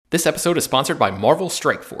This episode is sponsored by Marvel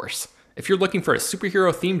Strike Force. If you're looking for a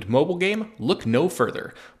superhero-themed mobile game, look no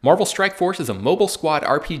further. Marvel Strike Force is a mobile squad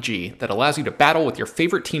RPG that allows you to battle with your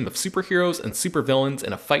favorite team of superheroes and supervillains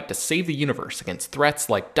in a fight to save the universe against threats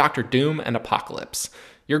like Doctor Doom and Apocalypse.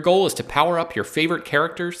 Your goal is to power up your favorite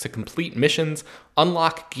characters to complete missions,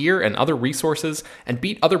 unlock gear and other resources, and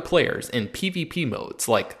beat other players in PvP modes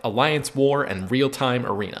like Alliance War and Real-Time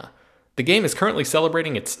Arena. The game is currently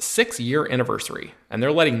celebrating its 6-year anniversary, and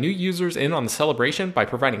they're letting new users in on the celebration by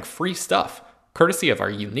providing free stuff, courtesy of our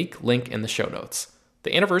unique link in the show notes.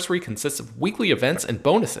 The anniversary consists of weekly events and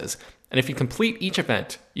bonuses, and if you complete each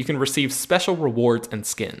event, you can receive special rewards and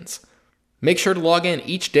skins. Make sure to log in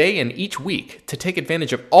each day and each week to take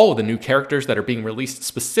advantage of all of the new characters that are being released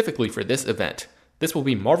specifically for this event. This will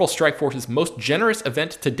be Marvel Strike Force's most generous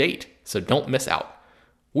event to date, so don't miss out.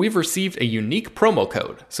 We've received a unique promo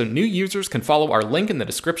code, so new users can follow our link in the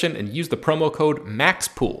description and use the promo code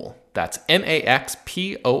MAXPOOL. That's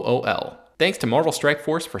MAXPOOL. Thanks to Marvel Strike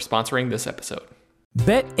Force for sponsoring this episode.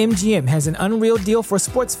 BetMGM has an unreal deal for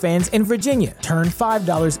sports fans in Virginia. Turn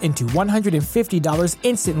 $5 into $150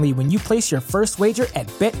 instantly when you place your first wager at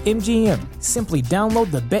BetMGM. Simply download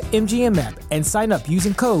the BetMGM app and sign up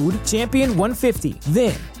using code Champion150.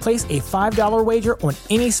 Then, place a $5 wager on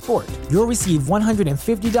any sport. You'll receive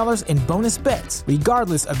 $150 in bonus bets,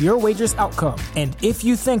 regardless of your wager's outcome. And if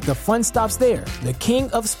you think the fun stops there, the king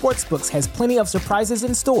of sportsbooks has plenty of surprises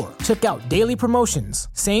in store. Check out daily promotions,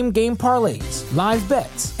 same-game parlays, live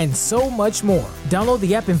bets, and so much more. Download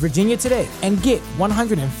the app in Virginia today and get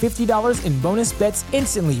 $150 in bonus bets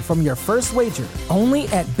instantly from your first wager. Only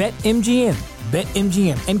at BetMGM.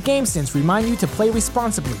 BetMGM and GameSense remind you to play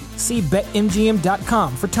responsibly. See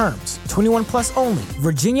BetMGM.com for terms. 21 plus only.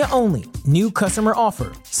 Virginia only. New customer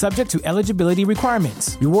offer. Subject to eligibility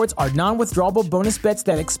requirements. Rewards are non-withdrawable bonus bets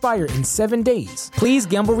that expire in 7 days. Please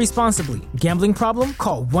gamble responsibly. Gambling problem?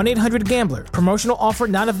 Call 1-800-GAMBLER. Promotional offer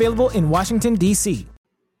not available in Washington, D.C.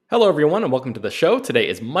 Hello, everyone, and welcome to the show. Today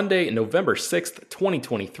is Monday, November 6th,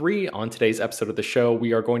 2023. On today's episode of the show,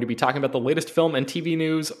 we are going to be talking about the latest film and TV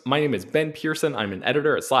news. My name is Ben Pearson. I'm an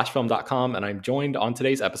editor at slashfilm.com, and I'm joined on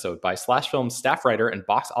today's episode by Slash Film staff writer and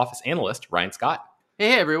box office analyst, Ryan Scott.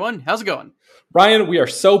 Hey, everyone. How's it going? Ryan, we are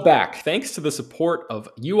so back. Thanks to the support of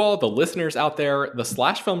you all, the listeners out there. The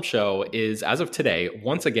Slash Film Show is, as of today,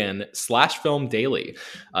 once again, Slash Film Daily.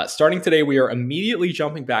 Starting today, we are immediately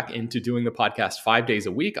jumping back into doing the podcast 5 days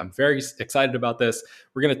a week. I'm very excited about this.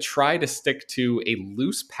 We're going to try to stick to a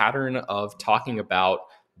loose pattern of talking about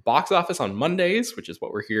box office on Mondays, which is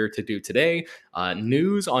what we're here to do today,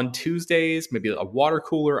 news on Tuesdays, maybe a water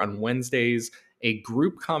cooler on Wednesdays, a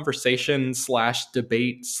group conversation /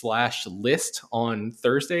 debate / list on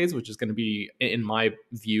Thursdays, which is going to be, in my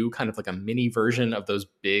view, kind of like a mini version of those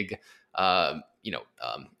big,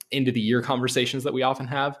 end of the year conversations that we often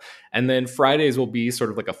have. And then Fridays will be sort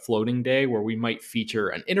of like a floating day where we might feature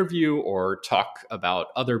an interview or talk about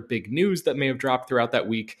other big news that may have dropped throughout that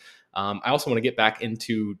week. I also want to get back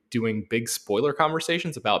into doing big spoiler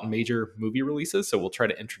conversations about major movie releases. So we'll try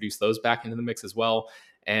to introduce those back into the mix as well.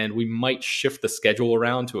 And we might shift the schedule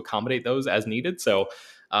around to accommodate those as needed. So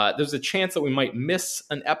there's a chance that we might miss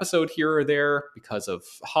an episode here or there because of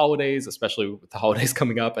holidays, especially with the holidays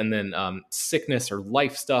coming up. And then sickness or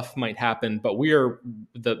life stuff might happen. But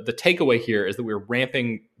the takeaway here is that we're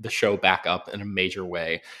ramping the show back up in a major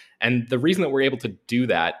way. And the reason that we're able to do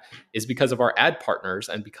that is because of our ad partners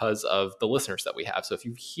and because of the listeners that we have. So if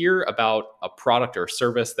you hear about a product or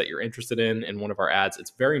service that you're interested in one of our ads,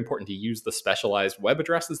 it's very important to use the specialized web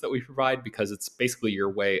addresses that we provide because it's basically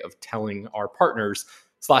your way of telling our partners,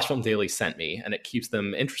 Slash Film Daily sent me, and it keeps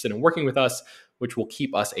them interested in working with us, which will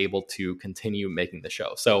keep us able to continue making the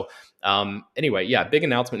show. So anyway, big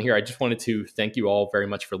announcement here. I just wanted to thank you all very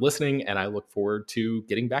much for listening, and I look forward to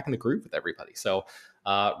getting back in the groove with everybody. So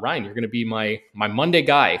Ryan, you're going to be my Monday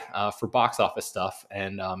guy for box office stuff,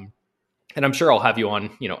 and I'm sure I'll have you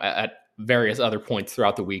on, at various other points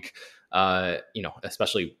throughout the week.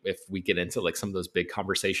 Especially if we get into like some of those big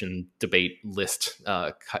conversation debate list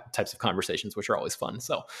types of conversations, which are always fun.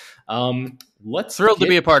 So thrilled to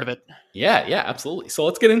be a part of it. Yeah, absolutely. So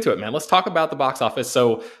let's get into it, man. Let's talk about the box office.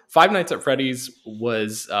 So Five Nights at Freddy's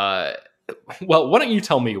was why don't you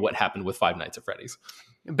tell me what happened with Five Nights at Freddy's?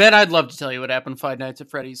 Ben, I'd love to tell you what happened with Five Nights at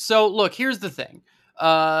Freddy's. So look, here's the thing.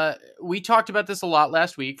 We talked about this a lot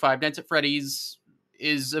last week. Five Nights at Freddy's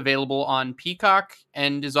is available on Peacock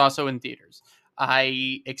and is also in theaters.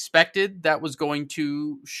 I expected that was going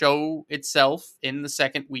to show itself in the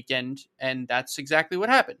second weekend, and that's exactly what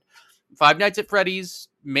happened. Five Nights at Freddy's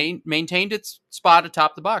maintained its spot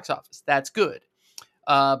atop the box office. That's good.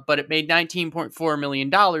 but it made $19.4 million,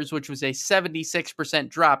 which was a 76%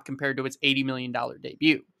 drop compared to its $80 million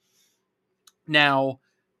debut. Now,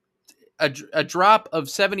 a drop of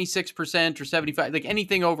 76% or 75, like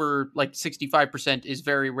anything over like 65% is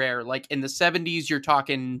very rare. Like in the 70s, you're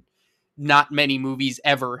talking not many movies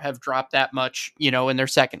ever have dropped that much, in their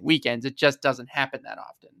second weekends. It just doesn't happen that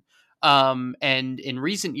often. And in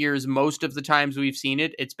recent years, most of the times we've seen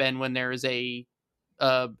it, it's been when there is a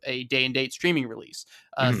day and date streaming release.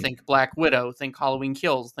 Think Black Widow, think Halloween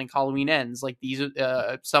Kills, think Halloween Ends. Like these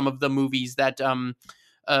are some of the movies that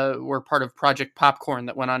were part of Project Popcorn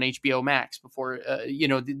that went on HBO Max before.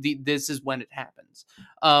 This is when it happens.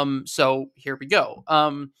 So here we go.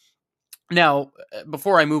 Now,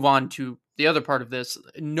 before I move on to the other part of this,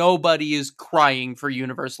 nobody is crying for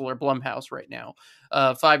Universal or Blumhouse right now.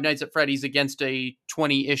 Five Nights at Freddy's, against a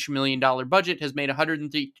 $20-ish million budget, has made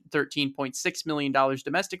 $113.6 million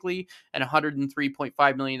domestically and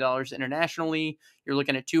 $103.5 million internationally. You're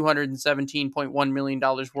looking at $217.1 million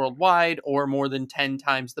worldwide, or more than 10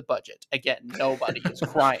 times the budget. Again, nobody is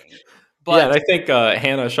crying. But yeah, and I think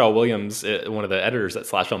Hannah Shaw Williams, one of the editors at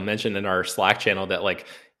Slash Film, mentioned in our Slack channel that like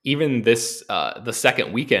even this the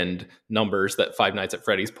second weekend numbers that Five Nights at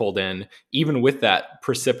Freddy's pulled in, even with that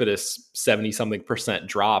precipitous 70-something%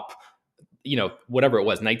 drop, whatever it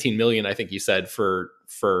was, 19 million, I think you said for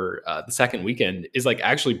the second weekend, is like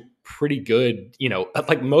actually pretty good.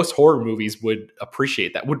 Like most horror movies would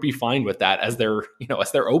appreciate that, would be fine with that as their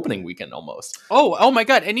opening weekend almost. Oh my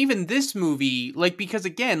God. And even this movie, like, because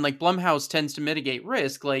again, like Blumhouse tends to mitigate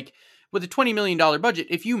risk, like with a $20 million budget,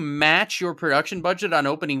 if you match your production budget on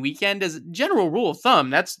opening weekend, as a general rule of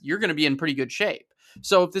thumb, you're going to be in pretty good shape.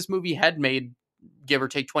 So if this movie had made, give or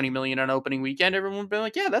take, 20 million on opening weekend, everyone would be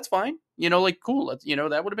like, yeah, that's fine. Like, cool.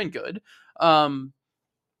 That would have been good.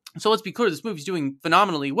 So let's be clear, this movie's doing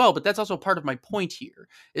phenomenally well, but that's also part of my point here,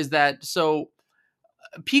 is that, so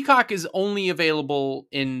Peacock is only available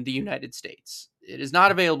in the United States. It is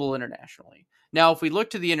not available internationally. Now, if we look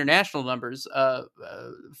to the international numbers,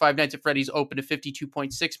 Five Nights at Freddy's opened at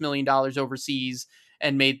 $52.6 million overseas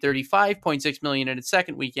and made $35.6 million in its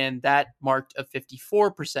second weekend. That marked a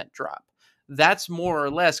 54% drop. That's more or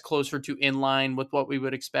less closer to in line with what we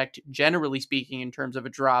would expect, generally speaking, in terms of a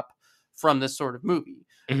drop from this sort of movie.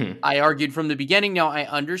 Mm-hmm. I argued from the beginning. Now, I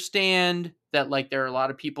understand that like there are a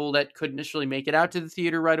lot of people that couldn't initially make it out to the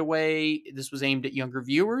theater right away. This was aimed at younger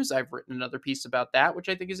viewers. I've written another piece about that, which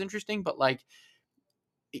I think is interesting, but like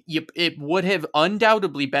it would have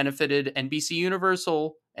undoubtedly benefited NBC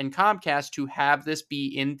Universal and Comcast to have this be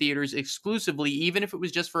in theaters exclusively, even if it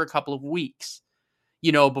was just for a couple of weeks.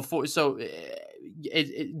 Before, so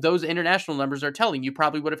those international numbers are telling you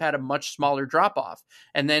probably would have had a much smaller drop off.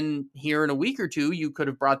 And then here in a week or two, you could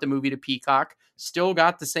have brought the movie to Peacock, still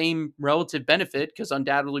got the same relative benefit, because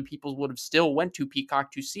undoubtedly people would have still went to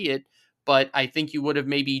Peacock to see it. But I think you would have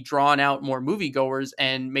maybe drawn out more moviegoers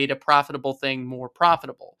and made a profitable thing more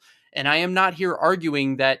profitable. And I am not here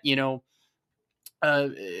arguing that,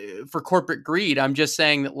 for corporate greed. I'm just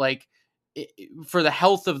saying that like, for the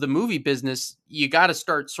health of the movie business, you got to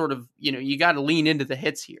start sort of, you got to lean into the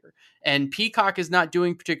hits here. And Peacock is not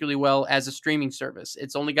doing particularly well as a streaming service.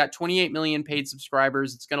 It's only got 28 million paid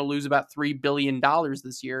subscribers. It's going to lose about $3 billion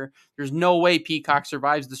this year. There's no way Peacock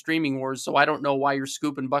survives the streaming wars. So I don't know why you're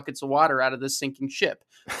scooping buckets of water out of this sinking ship.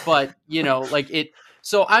 But,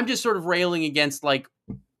 so I'm just sort of railing against, like,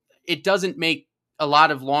 it doesn't make a lot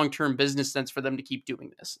of long-term business sense for them to keep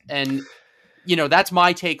doing this. And that's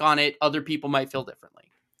my take on it. Other people might feel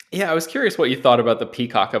differently. Yeah, I was curious what you thought about the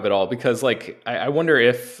Peacock of it all, because like I wonder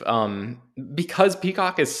if because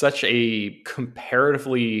Peacock is such a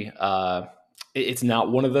comparatively it's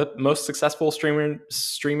not one of the most successful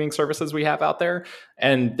streaming services we have out there,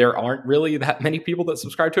 and there aren't really that many people that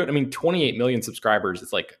subscribe to it. I mean, 28 million subscribers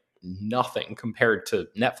is like nothing compared to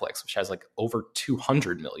Netflix, which has like over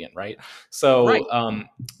 200 million, right? So right.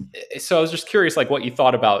 So I was just curious, like, what you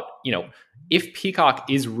thought about, if Peacock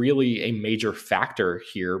is really a major factor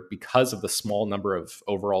here because of the small number of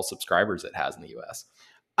overall subscribers it has in the US.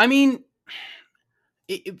 I mean,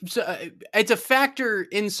 it's a factor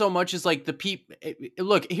in so much as like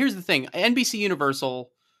look, here's the thing. NBC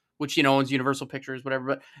Universal, which, owns Universal Pictures, whatever,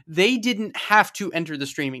 but they didn't have to enter the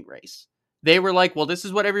streaming race. They were like, well, this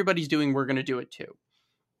is what everybody's doing. We're going to do it too.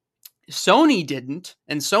 Sony didn't,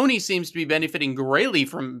 and Sony seems to be benefiting greatly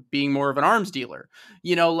from being more of an arms dealer.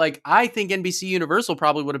 I think NBC Universal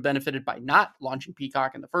probably would have benefited by not launching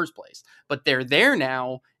Peacock in the first place, but they're there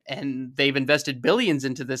now, and they've invested billions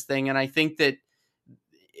into this thing, and I think that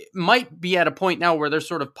it might be at a point now where they're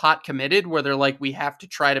sort of pot committed, where they're like, we have to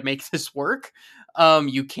try to make this work.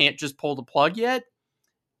 You can't just pull the plug yet.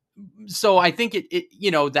 So I think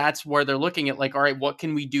that's where they're looking at, like, all right, what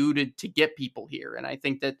can we do to get people here? And I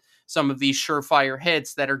think that some of these surefire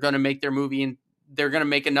hits that are going to make their movie and they're going to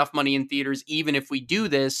make enough money in theaters, even if we do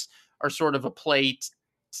this, are sort of a plate,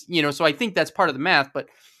 so I think that's part of the math. But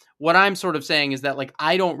what I'm sort of saying is that, like,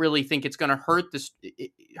 I don't really think it's going to hurt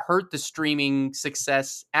the streaming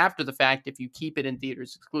success after the fact if you keep it in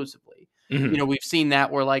theaters exclusively. Mhm. We've seen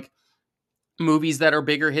that where, like, movies that are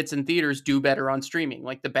bigger hits in theaters do better on streaming.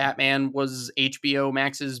 Like The Batman was HBO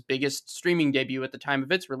Max's biggest streaming debut at the time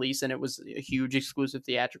of its release, and it was a huge exclusive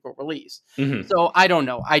theatrical release. Mhm. So I don't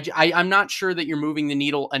know. I'm not sure that you're moving the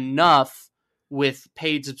needle enough with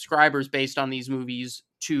paid subscribers based on these movies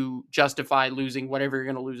to justify losing whatever you're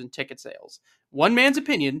going to lose in ticket sales. One man's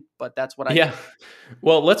opinion, but that's what I Yeah. think.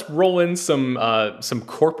 Well, let's roll in some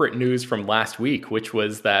corporate news from last week, which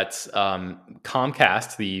was that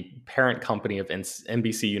Comcast, the parent company of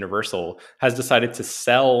NBC Universal, has decided to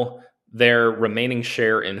sell their remaining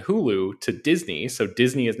share in Hulu to Disney. So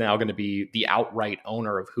Disney is now going to be the outright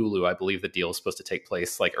owner of Hulu. I believe the deal is supposed to take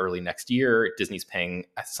place like early next year. Disney's paying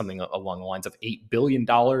something along the lines of $8 billion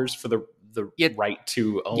for the right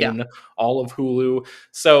to Yeah. own all of Hulu.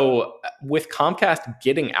 So with Comcast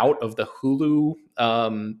getting out of the Hulu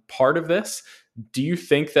part of this, do you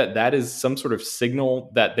think that that is some sort of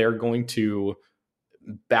signal that they're going to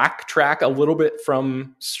backtrack a little bit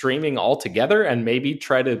from streaming altogether and maybe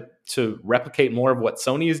try to replicate more of what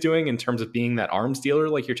Sony is doing in terms of being that arms dealer,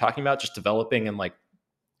 like you're talking about, just developing and like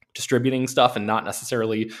distributing stuff and not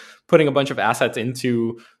necessarily putting a bunch of assets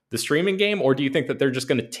into the streaming game? Or do you think that they're just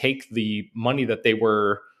going to take the money that they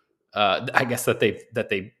were, I guess that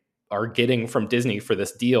they are getting from Disney for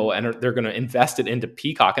this deal, and they're going to invest it into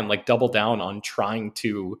Peacock and like double down on trying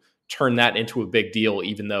to turn that into a big deal,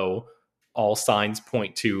 even though all signs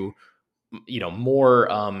point to more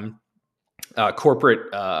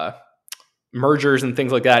corporate mergers and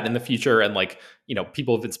things like that in the future? And like,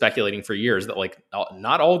 people have been speculating for years that like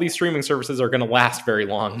not all these streaming services are going to last very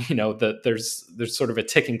long. That there's sort of a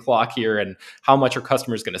ticking clock here, and how much are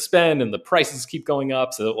customers going to spend, and the prices keep going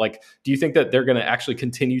up. So like, do you think that they're going to actually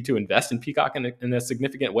continue to invest in Peacock in a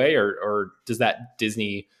significant way, or does that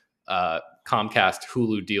Disney Comcast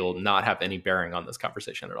Hulu deal not have any bearing on this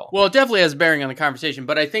conversation at all? Well, it definitely has bearing on the conversation,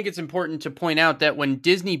 but I think it's important to point out that when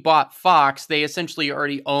Disney bought Fox, they essentially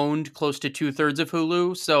already owned close to 2/3 of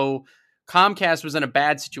Hulu. So Comcast was in a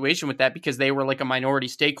bad situation with that because they were like a minority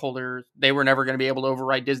stakeholder. They were never going to be able to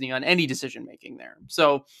override Disney on any decision making there.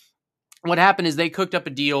 So what happened is they cooked up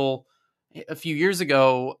a deal a few years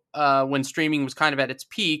ago when streaming was kind of at its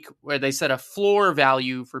peak, where they set a floor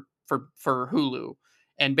value for Hulu.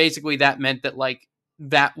 And basically that meant that like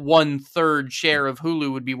that 1/3 share of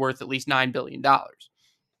Hulu would be worth at least $9 billion.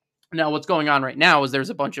 Now, what's going on right now is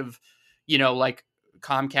there's a bunch of, like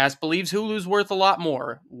Comcast believes Hulu's worth a lot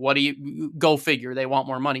more. What do you go figure? They want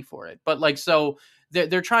more money for it. But like, so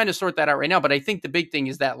they're trying to sort that out right now. But I think the big thing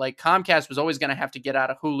is that like Comcast was always going to have to get out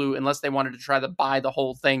of Hulu unless they wanted to try to buy the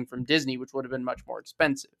whole thing from Disney, which would have been much more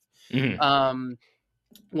expensive. Mm-hmm.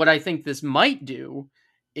 What I think this might do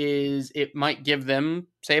is it might give them,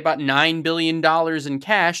 say, about $9 billion in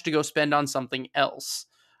cash to go spend on something else.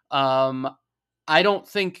 I don't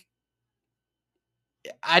think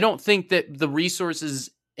that the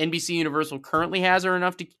resources NBC Universal currently has are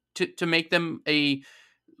enough to make them a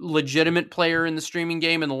legitimate player in the streaming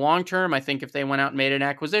game in the long term. I think if they went out and made an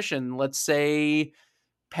acquisition, let's say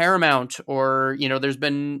Paramount, or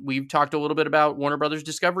we've talked a little bit about Warner Brothers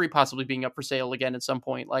Discovery possibly being up for sale again at some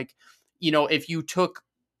point. Like, if you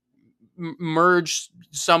merge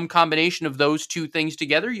some combination of those two things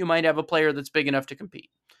together, you might have a player that's big enough to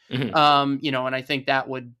compete. Mm-hmm. And I think that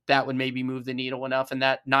would maybe move the needle enough, and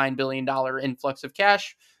that $9 billion influx of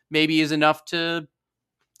cash maybe is enough to,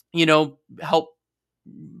 help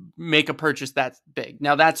make a purchase that's big.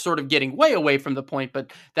 Now that's sort of getting way away from the point,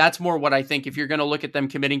 but that's more what I think. If you're going to look at them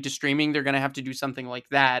committing to streaming, they're going to have to do something like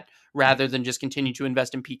that rather than just continue to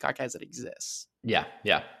invest in Peacock as it exists. Yeah.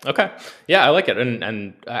 Okay. Yeah, I like it.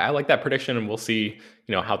 And I like that prediction, and we'll see,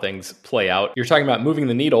 how things play out. You're talking about moving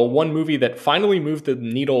the needle. One movie that finally moved the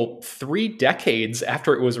needle 3 decades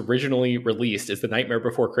after it was originally released is The Nightmare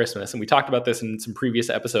Before Christmas. And we talked about this in some previous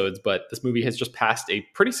episodes, but this movie has just passed a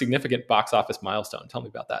pretty significant box office milestone. Tell me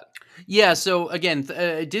about that. Yeah. So again,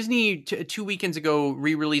 Disney 2 weekends ago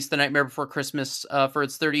re-released The Nightmare Before Christmas for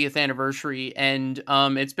its 30th anniversary. And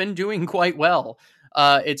it's been doing quite well.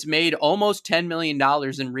 It's made almost $10 million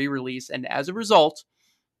in re-release, and as a result,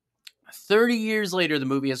 30 years later, the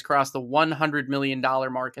movie has crossed the $100 million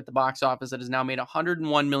mark at the box office. It has now made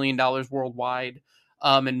 $101 million worldwide.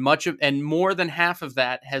 And more than half of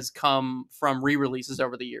that has come from re-releases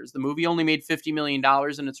over the years. The movie only made $50 million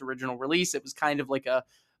in its original release. It was kind of like a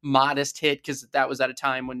modest hit because that was at a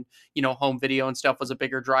time when, home video and stuff was a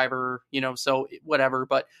bigger driver, so whatever.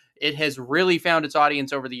 But it has really found its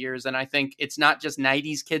audience over the years. And I think it's not just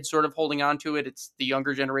 90s kids sort of holding on to it. It's the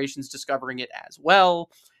younger generations discovering it as well.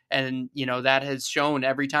 And, that has shown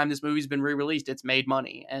every time this movie's been re-released, it's made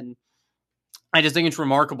money. And I just think it's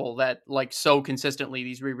remarkable that like so consistently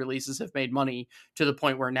these re-releases have made money to the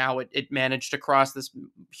point where now it managed to cross this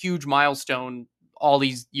huge milestone all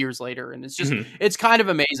these years later. And it's just, it's kind of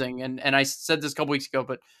amazing. And I said this a couple weeks ago,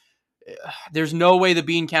 but there's no way the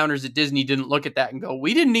bean counters at Disney didn't look at that and go,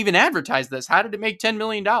 we didn't even advertise this. How did it make $10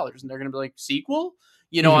 million? And they're going to be like, sequel?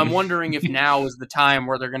 I'm wondering if now is the time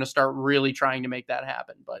where they're going to start really trying to make that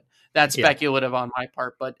happen. But that's speculative on my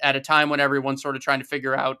part. But at a time when everyone's sort of trying to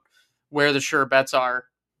figure out where the sure bets are,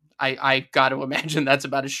 I got to imagine that's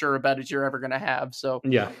about as sure a bet as you're ever going to have. So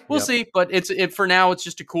we'll see. But for now, it's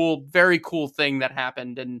just a very cool thing that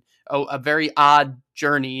happened, and a very odd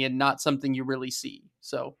journey and not something you really see.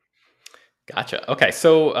 So. Gotcha. Okay.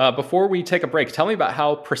 So before we take a break, tell me about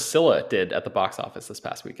how Priscilla did at the box office this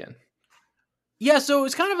past weekend. Yeah, so it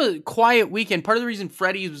was kind of a quiet weekend. Part of the reason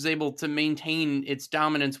Freddy was able to maintain its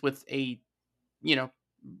dominance with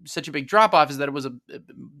such a big drop-off is that it was a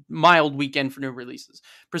mild weekend for new releases.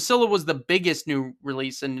 Priscilla was the biggest new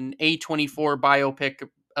release in an A24 biopic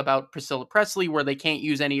about Priscilla Presley, where they can't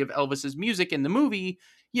use any of Elvis's music in the movie.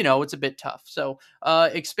 It's a bit tough. So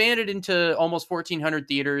expanded into almost 1,400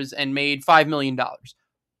 theaters and made $5 million.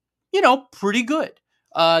 Pretty good.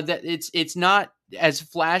 That it's not as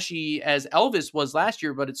flashy as Elvis was last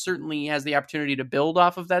year, but it certainly has the opportunity to build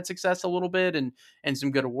off of that success a little bit and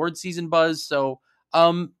some good award season buzz. So,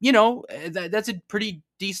 that's a pretty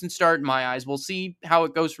decent start in my eyes. We'll see how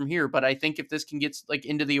it goes from here. But I think if this can get like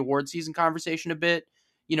into the award season conversation a bit,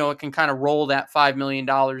 it can kind of roll that $5 million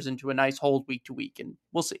into a nice hold week to week, and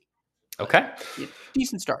we'll see. Okay.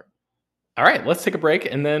 Decent start. All right, let's take a break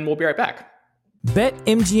and then we'll be right back.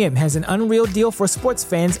 BetMGM has an unreal deal for sports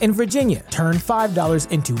fans in Virginia. Turn $5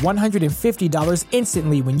 into $150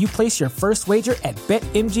 instantly when you place your first wager at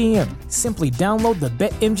BetMGM. Simply download the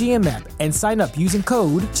BetMGM app and sign up using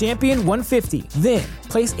code Champion150. Then,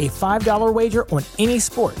 place a $5 wager on any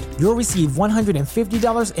sport. You'll receive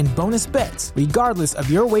 $150 in bonus bets, regardless of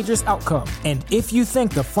your wager's outcome. And if you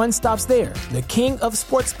think the fun stops there, the king of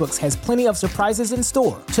sportsbooks has plenty of surprises in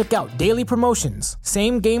store. Check out daily promotions,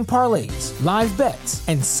 same-game parlays, live bets,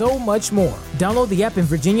 and so much more. Download the app in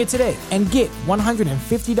Virginia today and get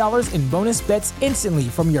 $150 in bonus bets instantly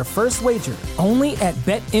from your first wager. Only at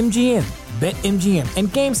BetMGM. BetMGM and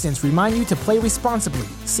GameSense remind you to play responsibly.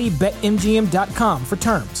 See BetMGM.com for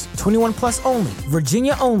terms. 21 plus only.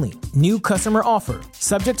 Virginia only. New customer offer.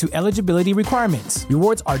 Subject to eligibility requirements.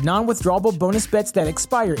 Rewards are non-withdrawable bonus bets that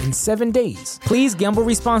expire in 7 days. Please gamble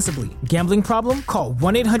responsibly. Gambling problem? Call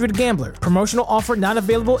 1-800-GAMBLER. Promotional offer not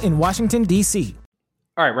available in Washington, D.C.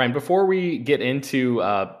 All right, Ryan, before we get into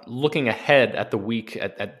looking ahead at the week,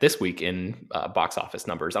 at this week in box office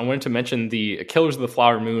numbers, I wanted to mention the Killers of the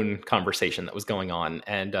Flower Moon conversation that was going on.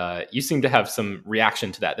 And you seem to have some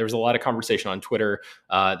reaction to that. There was a lot of conversation on Twitter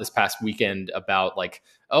this past weekend about like,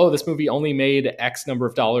 oh, this movie only made X number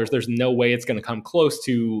of dollars. There's no way it's going to come close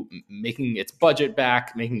to making its budget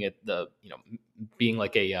back, making it being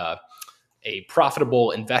like a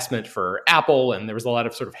profitable investment for Apple. And there was a lot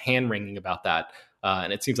of sort of hand wringing about that.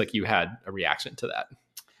 And it seems like you had a reaction to that.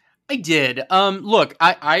 I did. Look,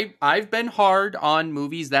 I've been hard on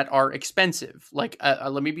movies that are expensive. Like,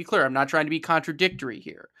 let me be clear. I'm not trying to be contradictory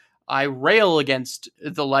here. I rail against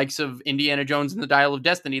the likes of Indiana Jones and the Dial of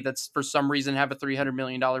Destiny that's for some reason have a $300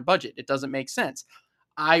 million budget. It doesn't make sense.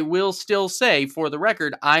 I will still say, for the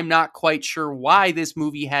record, I'm not quite sure why this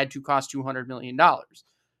movie had to cost $200 million.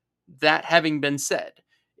 That having been said,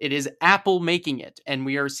 it is Apple making it, and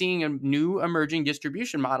we are seeing a new emerging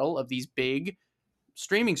distribution model of these big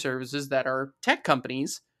streaming services that are tech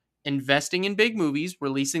companies investing in big movies,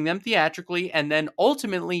 releasing them theatrically, and then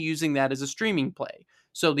ultimately using that as a streaming play.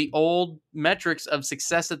 So the old metrics of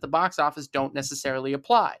success at the box office don't necessarily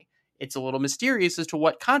apply. It's a little mysterious as to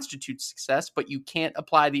what constitutes success, but you can't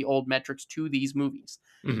apply the old metrics to these movies.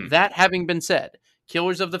 Mm-hmm. That having been said,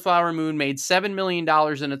 Killers of the Flower Moon made $7 million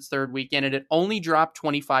in its third weekend, and it only dropped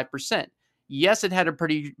 25%. Yes, it had a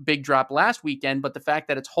pretty big drop last weekend, but the fact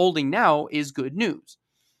that it's holding now is good news.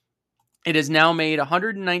 It has now made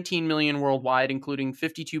 $119 million worldwide, including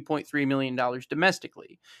 $52.3 million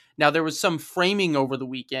domestically. Now, there was some framing over the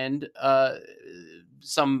weekend.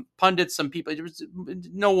 Some pundits, some people,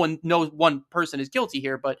 no one person is guilty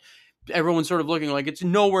here, but everyone's sort of looking like it's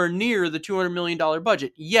nowhere near the $200 million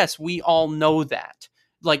budget. Yes, we all know that.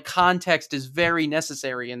 Like, context is very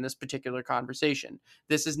necessary in this particular conversation.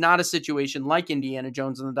 This is not a situation like Indiana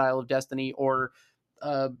Jones and the Dial of Destiny or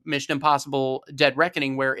Mission Impossible Dead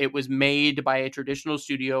Reckoning, where it was made by a traditional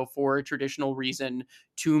studio for a traditional reason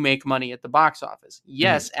to make money at the box office.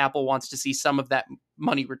 Yes, Apple wants to see some of that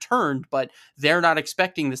money returned, but they're not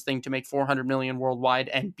expecting this thing to make 400 million worldwide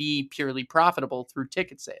and be purely profitable through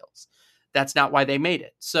ticket sales. That's not why they made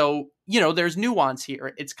it. So, there's nuance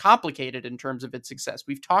here. It's complicated in terms of its success.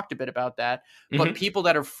 We've talked a bit about that, but people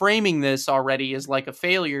that are framing this already as like a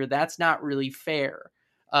failure, that's not really fair.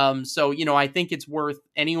 So, I think it's worth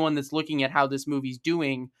anyone that's looking at how this movie's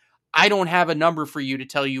doing. I don't have a number for you to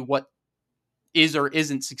tell you what is or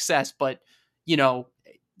isn't success, but,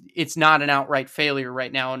 it's not an outright failure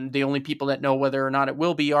right now. And the only people that know whether or not it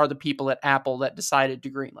will be are the people at Apple that decided to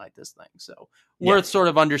greenlight this thing. So worth sort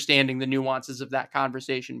of understanding the nuances of that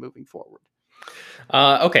conversation moving forward.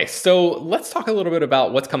 Okay, so let's talk a little bit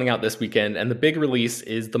about what's coming out this weekend. And the big release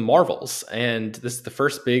is The Marvels. And this is the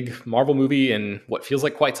first big Marvel movie in what feels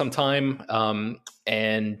like quite some time.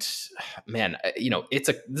 And man, this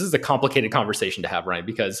is a complicated conversation to have, Ryan,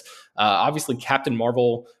 because obviously Captain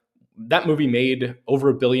Marvel, that movie made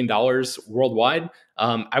over $1 billion worldwide.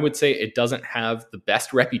 I would say it doesn't have the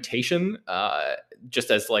best reputation, just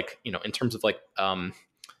as in terms of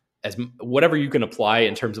as whatever you can apply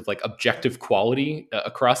in terms of objective quality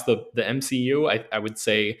across the MCU. I would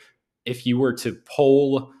say if you were to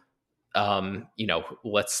poll,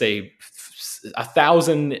 let's say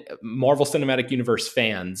 1,000 Marvel Cinematic Universe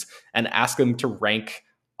fans and ask them to rank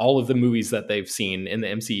all of the movies that they've seen in the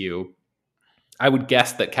MCU, I would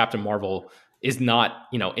guess that Captain Marvel is not,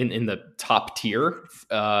 in the top tier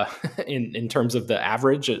in terms of the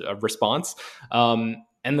average of response. And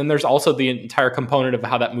then there's also the entire component of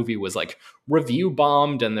how that movie was review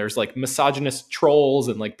bombed, and there's misogynist trolls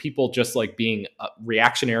and people just being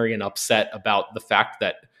reactionary and upset about the fact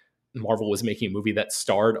that Marvel was making a movie that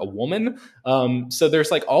starred a woman. So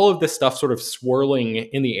there's all of this stuff sort of swirling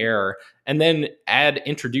in the air, and then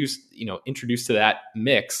introduce to that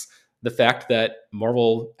mix the fact that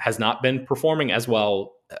Marvel has not been performing as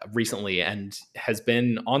well recently and has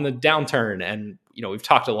been on the downturn. And, we've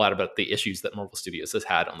talked a lot about the issues that Marvel Studios has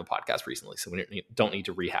had on the podcast recently, so we don't need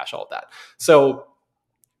to rehash all of that. So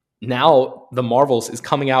now The Marvels is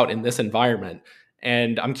coming out in this environment.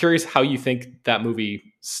 And I'm curious how you think that movie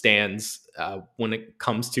stands when it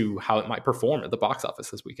comes to how it might perform at the box office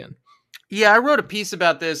this weekend. Yeah, I wrote a piece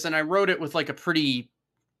about this, and I wrote it with a pretty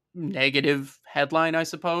negative headline, I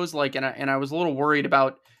suppose. And I was a little worried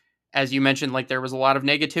about, as you mentioned, there was a lot of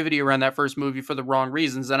negativity around that first movie for the wrong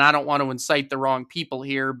reasons. And I don't want to incite the wrong people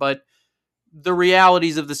here, but the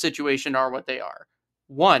realities of the situation are what they are.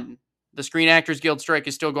 One, the Screen Actors Guild strike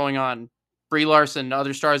is still going on. Brie Larson and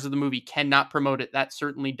other stars of the movie cannot promote it. That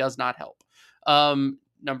certainly does not help.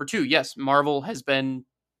 Number two, yes, Marvel has been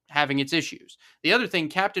having its issues. The other thing,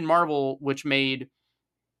 Captain Marvel, which made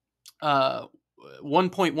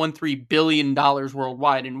 $1.13 billion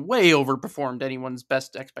worldwide and way overperformed anyone's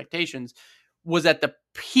best expectations, was at the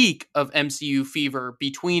peak of MCU fever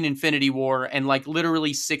between Infinity War and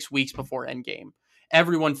literally 6 weeks before Endgame.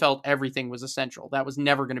 Everyone felt everything was essential. That was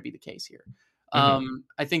never going to be the case here.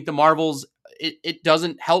 I think the Marvels, it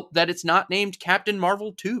doesn't help that it's not named Captain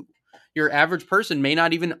Marvel 2. Your average person may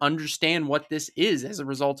not even understand what this is as a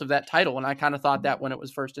result of that title. And I kind of thought that when it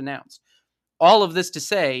was first announced. All of this to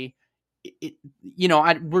say,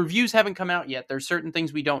 reviews haven't come out yet. There's certain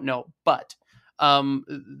things we don't know, but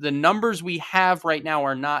the numbers we have right now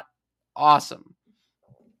are not awesome.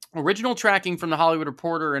 Original tracking from the Hollywood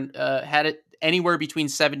Reporter had it anywhere between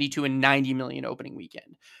 72 and 90 million opening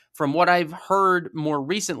weekend. From what I've heard more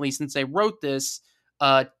recently since I wrote this,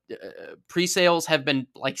 pre-sales have been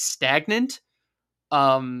stagnant.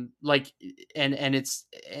 And that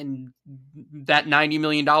 $90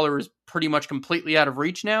 million is pretty much completely out of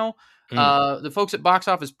reach now. The folks at Box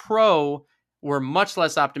Office Pro were much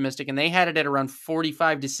less optimistic, and they had it at around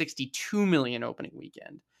 45 to 62 million opening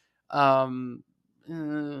weekend. I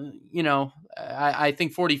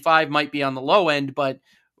think 45 might be on the low end, but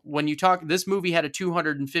when you talk, this movie had a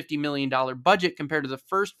 $250 million budget compared to the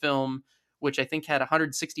first film, which I think had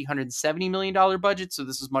 $170 million budget. So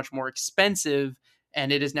this is much more expensive,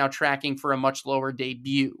 and it is now tracking for a much lower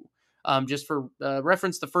debut. Just for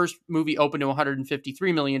reference, the first movie opened to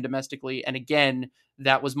 153 million domestically, and again,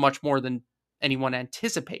 that was much more than anyone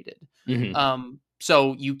anticipated.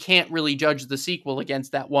 So you can't really judge the sequel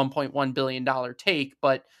against that $1.1 billion take,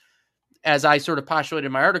 but as I sort of postulated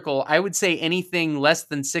in my article, I would say anything less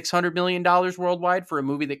than $600 million worldwide for a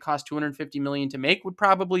movie that cost $250 million to make would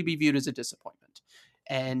probably be viewed as a disappointment.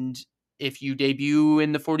 And if you debut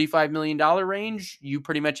in the $45 million range, you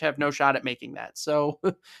pretty much have no shot at making that. So,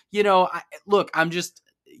 look,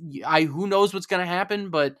 who knows what's going to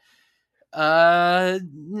happen, but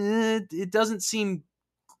it doesn't seem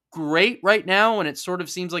great right now. And it sort of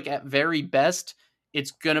seems like at very best,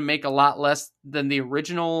 it's going to make a lot less than the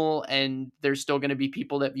original. And there's still going to be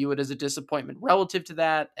people that view it as a disappointment relative to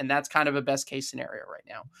that. And that's kind of a best case scenario right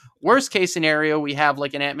now. Worst case scenario, we have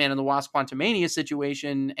like an Ant-Man and the Wasp Quantumania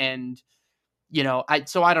situation. And, I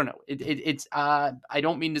don't know. It's I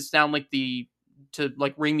don't mean to sound like to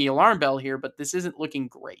ring the alarm bell here, but this isn't looking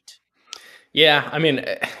great. Yeah, I mean,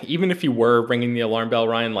 even if you were ringing the alarm bell,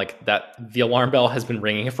 Ryan, like that, the alarm bell has been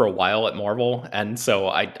ringing for a while at Marvel, and so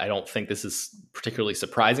I don't think this is particularly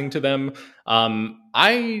surprising to them.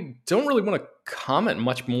 I don't really want to comment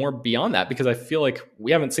much more beyond that because I feel like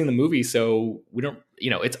we haven't seen the movie, so we don't,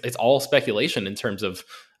 it's all speculation in terms of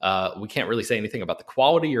we can't really say anything about the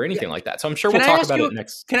quality or anything like that. So I'm sure we'll talk about it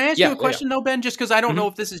next. Can I ask you a question though, Ben? Just because I don't know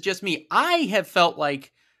if this is just me, I have felt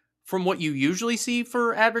like, from what you usually see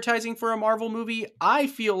for advertising for a Marvel movie, I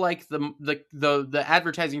feel like the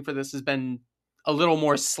advertising for this has been a little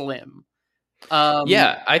more slim.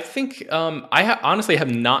 I think I honestly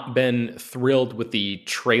have not been thrilled with the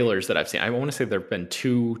trailers that I've seen. I want to say there have been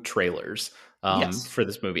 2 trailers for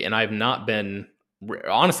this movie, and I've not been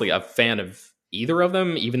honestly a fan of either of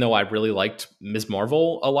them, even though I really liked Ms.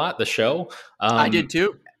 Marvel a lot, the show. I did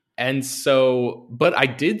too. And so, but I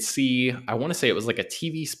did see, I want to say it was like a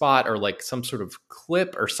TV spot or like some sort of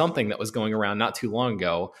clip or something that was going around not too long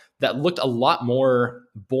ago that looked a lot more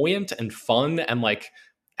buoyant and fun and like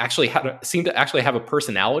actually seemed to actually have a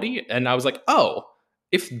personality. And I was like, oh,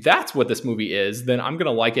 if that's what this movie is, then I'm going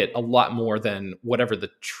to like it a lot more than whatever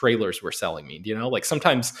the trailers were selling me. Like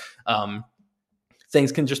sometimes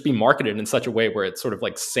things can just be marketed in such a way where it sort of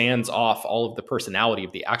like sands off all of the personality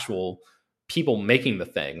of the actual people making the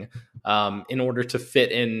thing in order to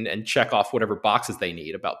fit in and check off whatever boxes they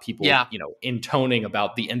need about people, intoning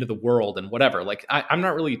about the end of the world and whatever. Like I'm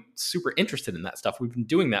not really super interested in that stuff. We've been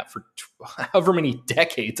doing that for however many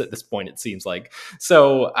decades at this point, it seems like.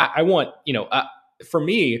 So I want, for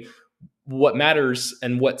me, what matters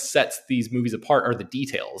and what sets these movies apart are the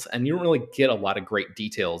details. And you don't really get a lot of great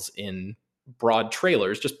details in broad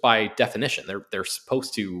trailers just by definition. They're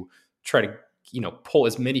supposed to try to pull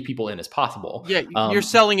as many people in as possible. Yeah, you're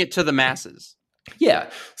selling it to the masses. Yeah.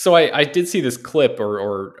 So I did see this clip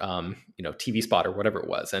or TV spot or whatever it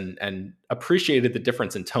was and appreciated the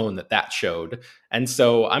difference in tone that showed. And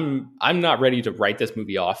so I'm not ready to write this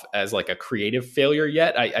movie off as like a creative failure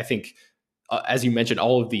yet. I think, as you mentioned,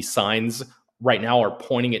 all of these signs right now are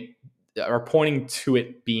pointing to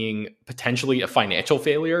it being potentially a financial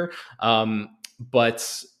failure.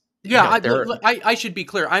 But yeah, I should be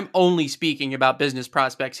clear. I'm only speaking about business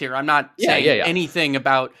prospects here. I'm not saying anything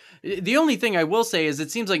about... The only thing I will say is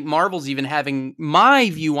it seems like Marvel's even having...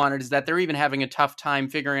 My view on it is that they're even having a tough time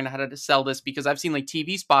figuring out how to sell this, because I've seen like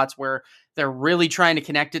TV spots where they're really trying to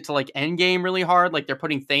connect it to like Endgame really hard. Like they're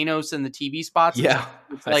putting Thanos in the TV spots. Yeah,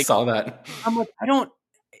 I saw that. I'm like, I don't...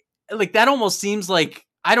 Like that almost seems like...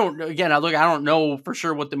 I don't know for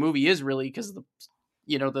sure what the movie is really, because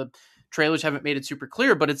the trailers haven't made it super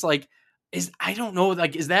clear, but it's like,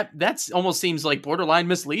 that's almost seems like borderline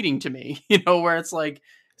misleading to me, where it's like,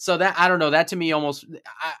 so that, I don't know, that to me almost,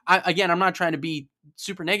 again, I'm not trying to be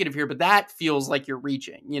super negative here, but that feels like you're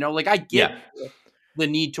reaching, like I get the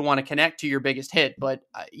need to want to connect to your biggest hit, but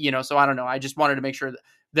so I don't know. I just wanted to make sure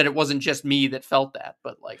that it wasn't just me that felt that,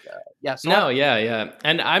 but like,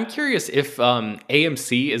 And I'm curious if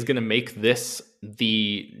AMC is going to make this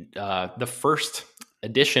the first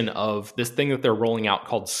edition of this thing that they're rolling out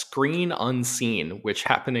called Screen Unseen, which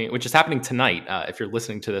is happening tonight. If you're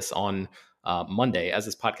listening to this on Monday, as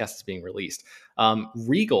this podcast is being released,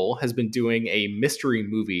 Regal has been doing a mystery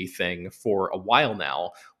movie thing for a while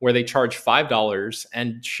now, where they charge $5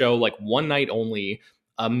 and show like one night only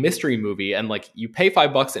a mystery movie, and like you pay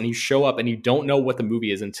 $5 and you show up and you don't know what the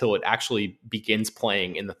movie is until it actually begins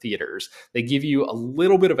playing in the theaters. They give you a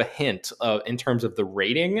little bit of a hint in terms of the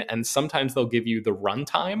rating, and sometimes they'll give you the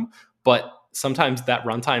runtime, but sometimes that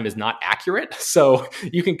runtime is not accurate. So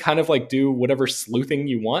you can kind of like do whatever sleuthing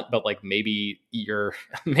you want, but like maybe they're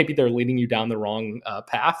leading you down the wrong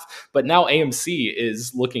path. But now AMC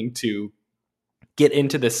is looking to get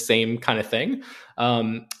into this same kind of thing.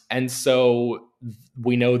 And so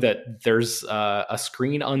we know that there's a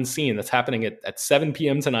screen unseen that's happening at 7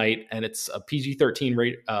 p.m. tonight, and it's a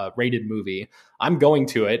PG-13 rated movie. I'm going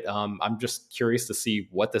to it. I'm just curious to see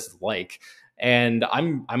what this is like. And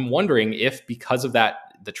I'm wondering if, because of that,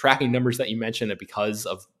 the tracking numbers that you mentioned, and because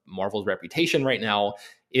of Marvel's reputation right now,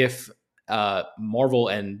 if Marvel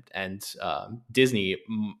and Disney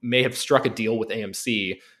may have struck a deal with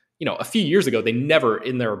AMC. A few years ago, they never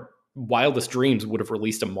in their wildest dreams would have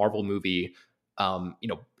released a Marvel movie,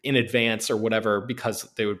 in advance or whatever, because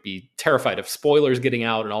they would be terrified of spoilers getting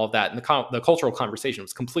out and all of that. And the cultural conversation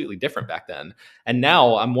was completely different back then. And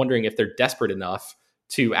now I'm wondering if they're desperate enough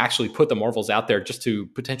to actually put the Marvels out there just to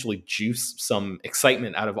potentially juice some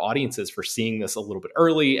excitement out of audiences for seeing this a little bit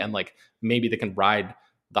early. And like, maybe they can ride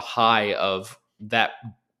the high of that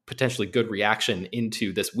potentially good reaction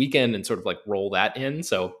into this weekend and sort of like roll that in.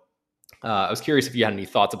 So I was curious if you had any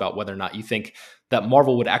thoughts about whether or not you think that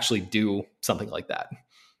Marvel would actually do something like that.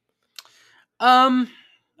 I'm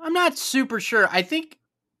not super sure. I think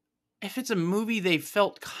if it's a movie they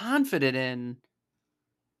felt confident in,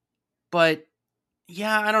 but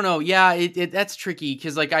yeah, I don't know. Yeah, that's tricky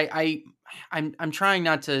because like I'm trying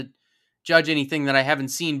not to judge anything that I haven't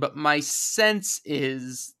seen, but my sense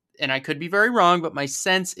is, and I could be very wrong, but my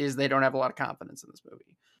sense is they don't have a lot of confidence in this movie.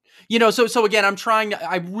 So again,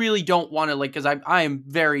 I really don't want to, like, because I am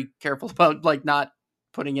very careful about like not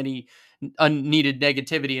putting any unneeded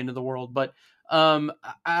negativity into the world, but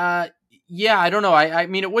yeah, I don't know. I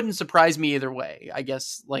mean, it wouldn't surprise me either way, I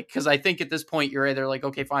guess, like, because I think at this point you're either like,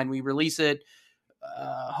 okay, fine, we release it.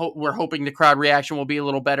 We're hoping the crowd reaction will be a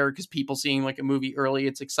little better because people seeing like a movie early,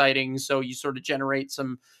 it's exciting. So you sort of generate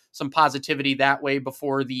some positivity that way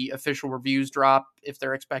before the official reviews drop, if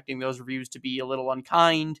they're expecting those reviews to be a little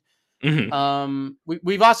unkind. Mm-hmm.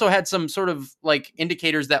 We've also had some sort of like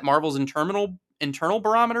indicators that Marvel's internal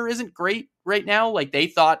barometer isn't great right now. Like, they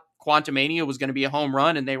thought Quantumania was going to be a home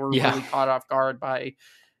run, and they were really caught off guard by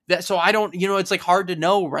that. So I don't, it's like hard to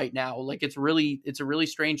know right now. Like, it's a really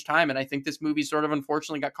strange time. And I think this movie sort of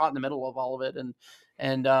unfortunately got caught in the middle of all of it.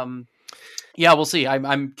 And yeah, we'll see.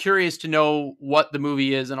 I'm curious to know what the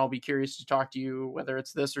movie is, and I'll be curious to talk to you whether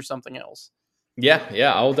it's this or something else.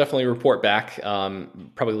 Yeah, I'll definitely report back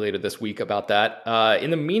probably later this week about that. In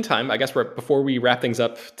the meantime, I guess before we wrap things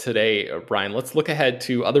up today, Brian, let's look ahead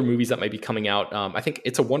to other movies that might be coming out. I think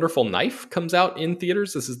It's a Wonderful Knife comes out in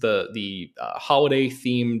theaters. This is the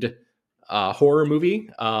holiday-themed horror movie.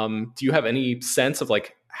 Do you have any sense of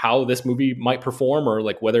like how this movie might perform, or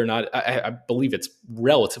like whether or not, I believe it's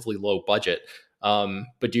relatively low budget.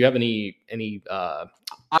 But do you have any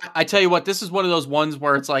I tell you what, this is one of those ones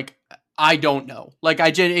where it's like, I don't know. Like,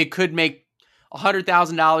 it could make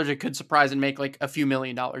 $100,000. It could surprise and make like a few $1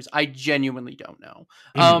 million. I genuinely don't know.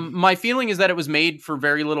 Mm-hmm. My feeling is that it was made for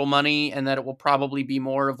very little money, and that it will probably be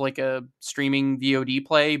more of like a streaming VOD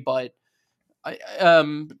play. But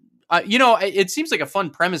it seems like a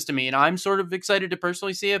fun premise to me, and I'm sort of excited to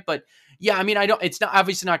personally see it. But yeah, I mean, it's not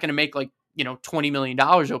obviously not going to make like, $20 million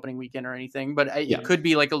opening weekend or anything, but it could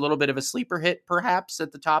be like a little bit of a sleeper hit perhaps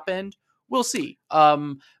at the top end. We'll see.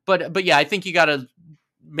 But yeah, I think you got to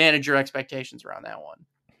manage your expectations around that one.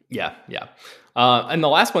 Yeah. And the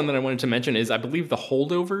last one that I wanted to mention is, I believe, The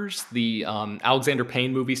Holdovers, the Alexander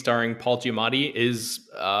Payne movie starring Paul Giamatti, is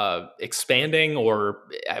expanding, or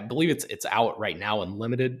I believe it's out right now in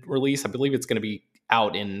limited release. I believe it's going to be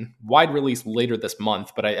out in wide release later this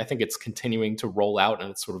month, but I think it's continuing to roll out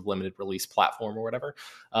on its sort of limited release platform or whatever.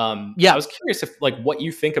 I was curious if like what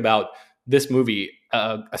you think about this movie,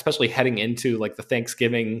 especially heading into like the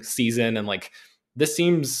Thanksgiving season, and like this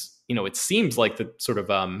seems, it seems like the sort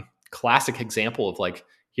of classic example of like,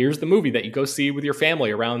 here's the movie that you go see with your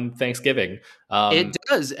family around Thanksgiving. It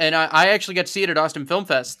does, and I actually got to see it at Austin Film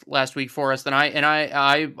Fest last week for us. And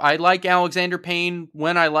I like Alexander Payne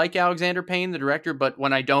when I like Alexander Payne, the director, but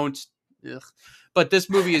when I don't. Ugh. But this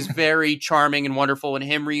movie is very charming and wonderful, and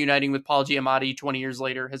him reuniting with Paul Giamatti 20 years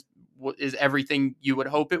later is everything you would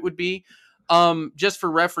hope it would be. Just for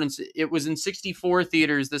reference, it was in 64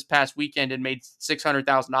 theaters this past weekend and made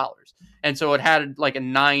 $600,000, and so it had like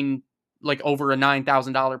over a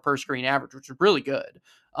 $9,000 per screen average, which is really good.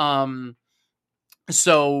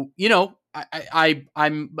 So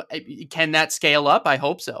I'm can that scale up? I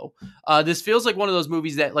hope so. This feels like one of those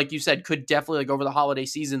movies that, like you said, could definitely, like, over the holiday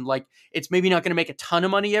season, like, it's maybe not going to make a ton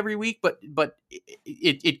of money every week, but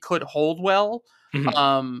it could hold well.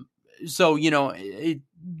 Mm-hmm. So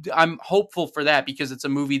I'm hopeful for that, because it's a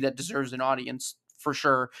movie that deserves an audience for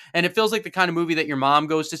sure. And it feels like the kind of movie that your mom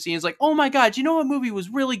goes to see and is like, oh my God, you know what movie was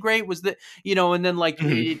really great was that, and then like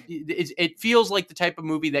it feels like the type of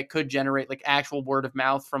movie that could generate like actual word of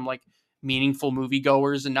mouth from like meaningful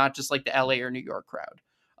moviegoers and not just like the LA or New York crowd.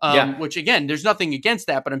 Which again, there's nothing against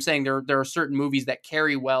that, but I'm saying there are certain movies that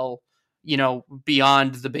carry well,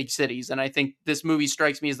 beyond the big cities. And I think this movie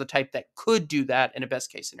strikes me as the type that could do that in a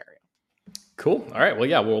best case scenario. Cool. All right. Well,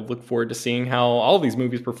 yeah, we'll look forward to seeing how all of these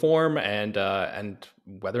movies perform and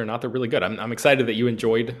whether or not they're really good. I'm excited that you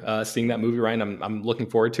enjoyed seeing that movie, Ryan. I'm looking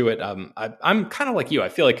forward to it. I'm kind of like you. I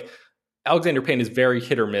feel like Alexander Payne is very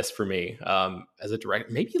hit or miss for me as a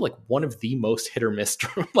director. Maybe like one of the most hit or miss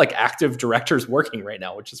like active directors working right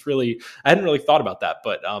now, which is really, I hadn't really thought about that.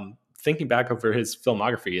 But thinking back over his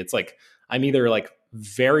filmography, it's like I'm either like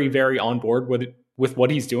very, very on board with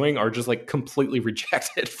what he's doing or just like completely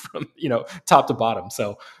rejected from, top to bottom.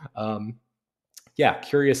 So,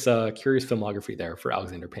 curious filmography there for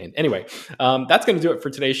Alexander Payne. Anyway, that's going to do it for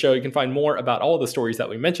today's show. You can find more about all of the stories that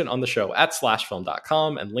we mentioned on the show at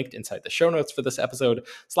slashfilm.com and linked inside the show notes for this episode.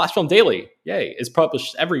 Slash Film Daily, is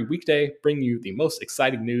published every weekday, bringing you the most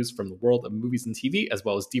exciting news from the world of movies and TV, as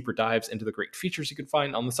well as deeper dives into the great features you can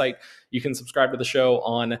find on the site. You can subscribe to the show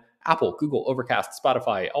on Apple, Google, Overcast,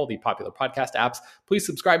 Spotify, all the popular podcast apps. Please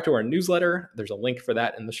subscribe to our newsletter. There's a link for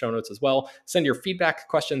that in the show notes as well. Send your feedback,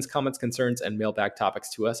 questions, comments, concerns, and mailbag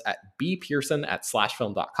topics to us at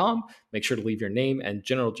bpearson@slashfilm.com. Make sure to leave your name and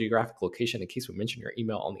general geographic location in case we mention your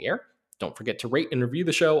email on the air. Don't forget to rate and review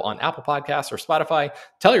the show on Apple Podcasts or Spotify.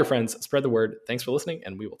 Tell your friends, spread the word. Thanks for listening,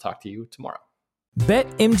 and we will talk to you tomorrow.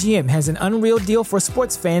 BetMGM has an unreal deal for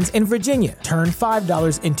sports fans in Virginia. Turn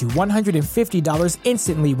 $5 into $150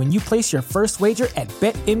 instantly when you place your first wager at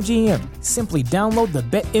BetMGM. Simply download the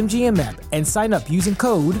BetMGM app and sign up using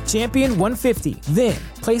code Champion150. Then,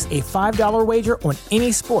 place a $5 wager on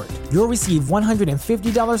any sport. You'll receive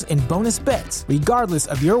 $150 in bonus bets, regardless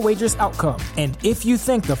of your wager's outcome. And if you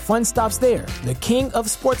think the fun stops there, the King of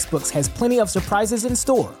Sportsbooks has plenty of surprises in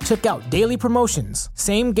store. Check out daily promotions,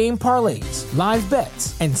 same-game parlays, live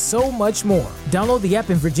bets, and so much more. Download the app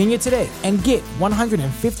in Virginia today and get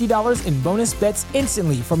 $150 in bonus bets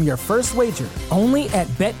instantly from your first wager. Only at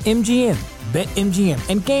BetMGM. BetMGM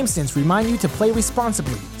and GameSense remind you to play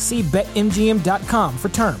responsibly. See BetMGM.com for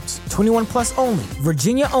terms. 21 plus only.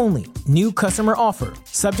 Virginia only. New customer offer.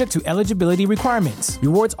 Subject to eligibility requirements.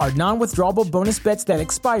 Rewards are non-withdrawable bonus bets that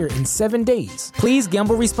expire in 7 days. Please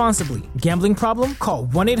gamble responsibly. Gambling problem? Call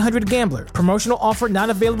 1-800-GAMBLER. Promotional offer not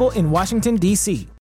available in Washington, D.C.